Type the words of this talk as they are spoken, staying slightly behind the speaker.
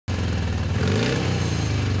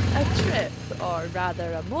trip, or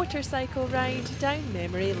rather a motorcycle ride, down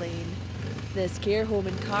memory lane. This care home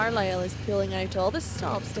in Carlisle is pulling out all the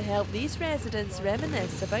stops to help these residents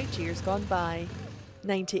reminisce about years gone by.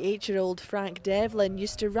 98-year-old Frank Devlin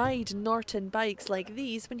used to ride Norton bikes like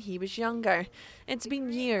these when he was younger. It's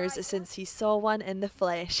been years since he saw one in the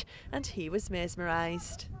flesh, and he was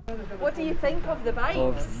mesmerised. What do you think of the bikes?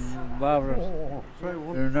 Oh, marvellous.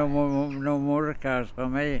 There's no motor cars for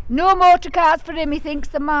me. No motor cars for him, he thinks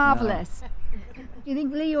they're marvellous. No. Do you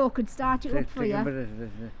think Leo could start it up for you?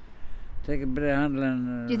 Take a bit of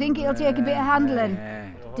handling. Do you think it'll take a bit of handling? Yeah.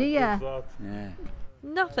 Do you? Yeah.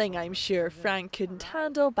 Nothing I'm sure Frank couldn't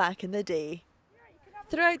handle back in the day.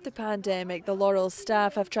 Throughout the pandemic, the Laurels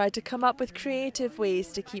staff have tried to come up with creative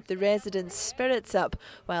ways to keep the residents' spirits up,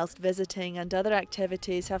 whilst visiting and other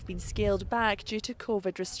activities have been scaled back due to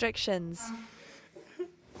COVID restrictions.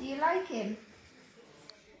 Do you like him?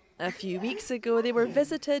 A few weeks ago, they were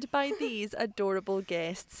visited by these adorable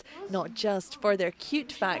guests, not just for their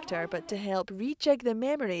cute factor, but to help rejig the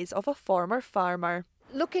memories of a former farmer.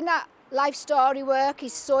 Looking at life story work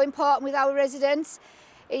is so important with our residents.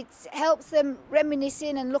 It helps them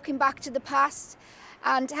reminiscing and looking back to the past,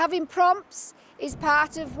 and having prompts is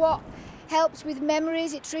part of what helps with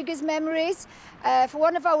memories. It triggers memories. For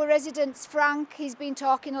one of our residents, Frank, he's been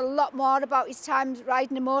talking a lot more about his time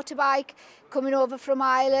riding a motorbike, coming over from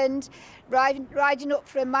Ireland, riding up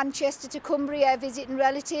from Manchester to Cumbria, visiting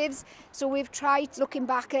relatives. So we've tried looking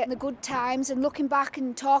back at the good times and looking back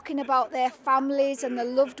and talking about their families and their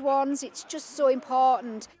loved ones. It's just so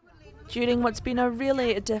important. During what's been a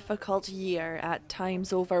really difficult year, at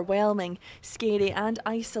times overwhelming, scary and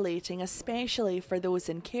isolating, especially for those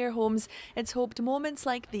in care homes, it's hoped moments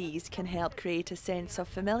like these can help create a sense of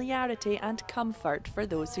familiarity and comfort for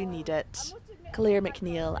those who need it. Claire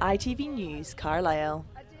McNeil, ITV News, Carlisle.